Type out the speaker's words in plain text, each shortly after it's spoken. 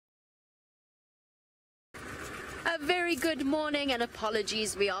A very good morning, and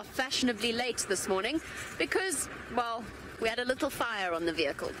apologies, we are fashionably late this morning because, well, we had a little fire on the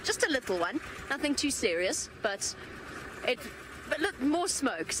vehicle. Just a little one, nothing too serious, but look, more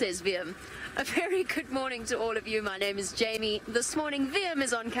smoke, says Viam. A very good morning to all of you. My name is Jamie. This morning, Viam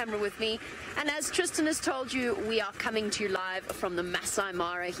is on camera with me, and as Tristan has told you, we are coming to you live from the Masai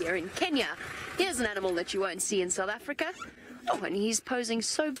Mara here in Kenya. Here's an animal that you won't see in South Africa. Oh, and he's posing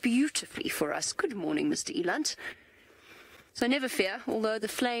so beautifully for us. Good morning, Mr. Eland. So never fear, although the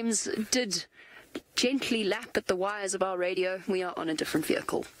flames did gently lap at the wires of our radio, we are on a different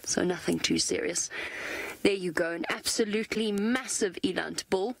vehicle, so nothing too serious. There you go, an absolutely massive eland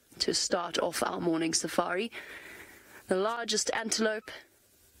bull to start off our morning safari. The largest antelope,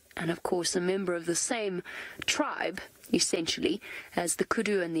 and of course a member of the same tribe, essentially, as the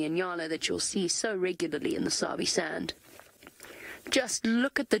kudu and the inyala that you'll see so regularly in the Sabi sand. Just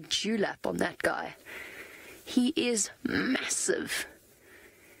look at the dewlap on that guy. He is massive.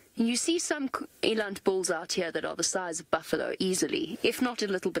 You see some eland bulls out here that are the size of buffalo easily, if not a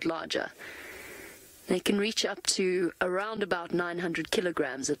little bit larger. They can reach up to around about 900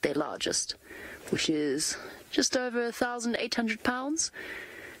 kilograms at their largest, which is just over 1,800 pounds.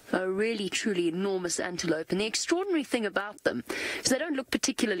 A really, truly enormous antelope. And the extraordinary thing about them is they don't look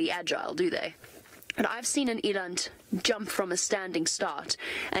particularly agile, do they? And I've seen an eland jump from a standing start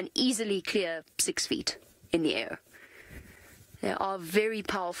and easily clear 6 feet in the air. They are very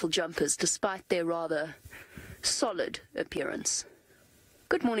powerful jumpers, despite their rather solid appearance.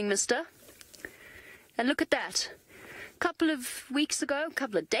 Good morning, mister. And look at that. A couple of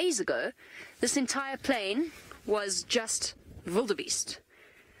days ago, this entire plain was just wildebeest.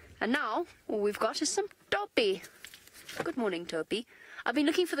 And now, all we've got is some topi. Good morning, Topi. I've been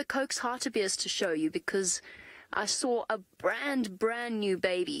looking for the Coke's hartebeest to show you because I saw a brand new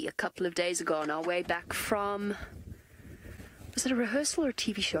baby a couple of days ago on our way back from... Was it a rehearsal or a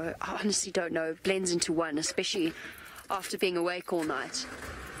TV show? I honestly don't know. It blends into one, especially after being awake all night.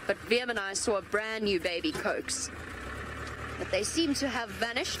 But Viam and I saw a brand new baby Cokes. But they seem to have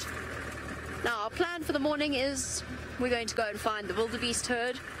vanished. Now, our plan for the morning is we're going to go and find the wildebeest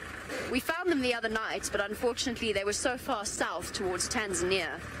herd. We found them the other night, but unfortunately they were so far south towards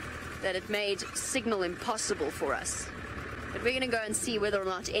Tanzania that it made signal impossible for us. But we're going to go and see whether or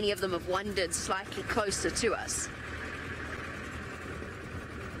not any of them have wandered slightly closer to us.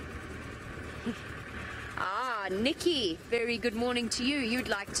 Ah, Nikki, very good morning to you. You'd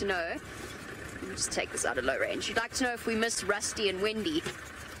like to know, let me just take this out of low range. You'd like to know if we miss Rusty and Wendy.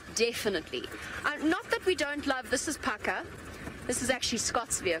 Definitely. Not that we don't love, this is Paka. This is actually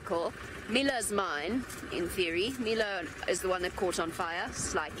Scott's vehicle. Mila's mine, in theory. Mila is the one that caught on fire,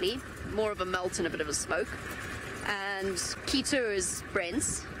 slightly. More of a melt and a bit of a smoke. And Kitu is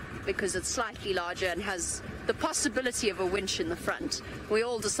Brent's, because it's slightly larger and has the possibility of a winch in the front. We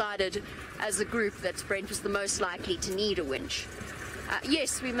all decided as a group that Brent was the most likely to need a winch.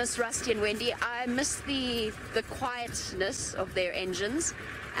 Yes, we miss Rusty and Wendy. I miss the quietness of their engines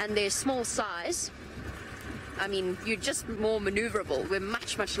and their small size. I mean, you're just more maneuverable. We're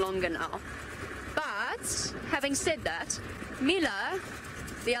much longer now. But, having said that, Mila,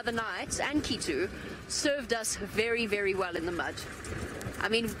 the other night, and Kitu, served us very well in the mud. I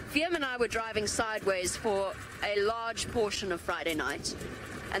mean, Viam and I were driving sideways for a large portion of Friday night,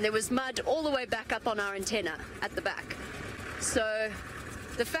 and there was mud all the way back up on our antenna at the back. So,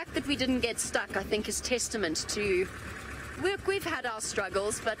 the fact that we didn't get stuck, I think, is testament to... We've had our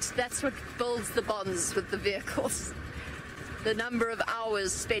struggles, but that's what builds the bonds with the vehicles. The number of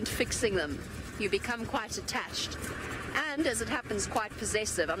hours spent fixing them. You become quite attached. And, as it happens, quite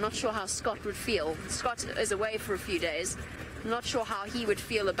possessive. I'm not sure how Scott would feel. Scott is away for a few days. I'm not sure how he would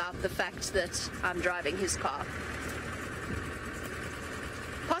feel about the fact that I'm driving his car.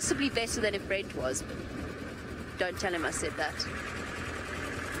 Possibly better than if Brent was, but don't tell him I said that.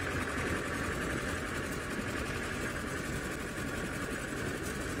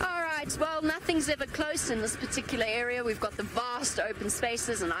 Well, nothing's ever close in this particular area. We've got the vast open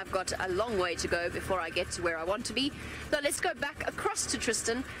spaces, and I've got a long way to go before I get to where I want to be. So let's go back across to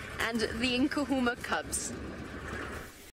Tristan and the Nkuhuma Cubs.